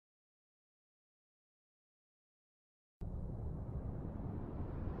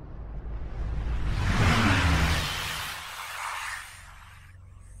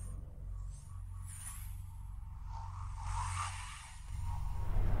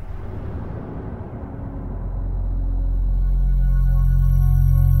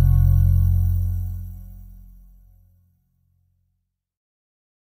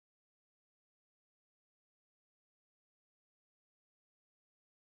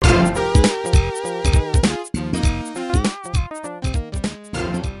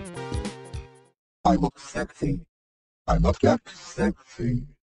I look sexy. I must get sexy.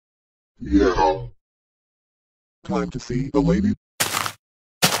 Yeah. Time to see the lady.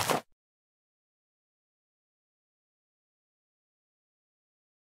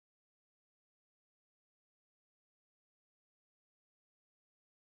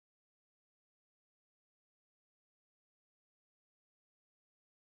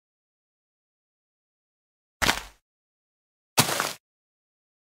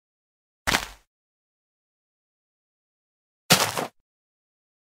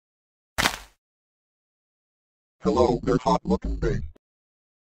 Hello there, hot-looking babe.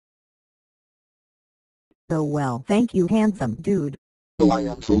 Oh well, thank you, handsome dude. Oh, I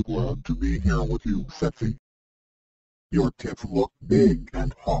am so glad to be here with you, sexy. Your tits look big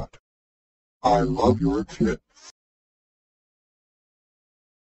and hot. I love your tits.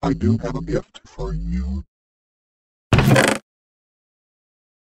 I do have a gift for you.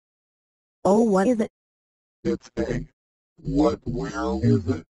 Oh, what is it? It's a... Where is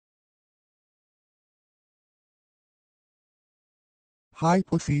it? Hi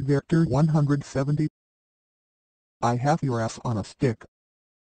Pussy Vector 170. I have your ass on a stick.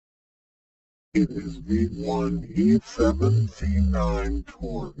 It is V1E7C9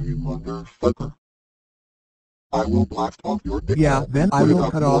 Tour, you motherfucker. I will blast off your dick. Yeah, then I will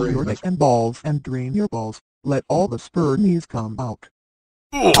out cut off your anus. dick and balls and drain your balls. Let all the spermies come out.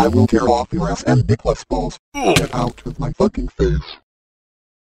 I will tear off your ass and dickless balls. Get out of my fucking face.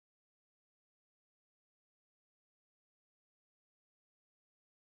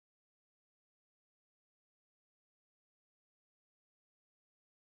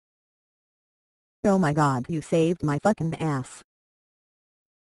 Oh my god, you saved my fucking ass.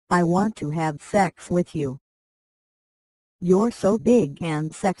 I want to have sex with you. You're so big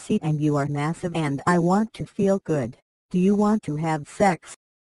and sexy and you are massive and I want to feel good. Do you want to have sex?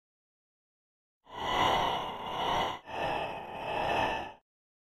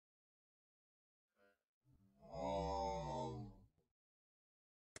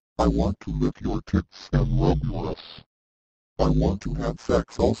 I want to lick your tits and rub your ass. I want to have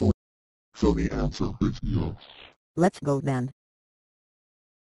sex also. So the answer is yes. Let's go then.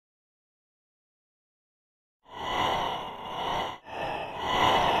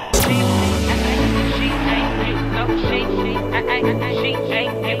 She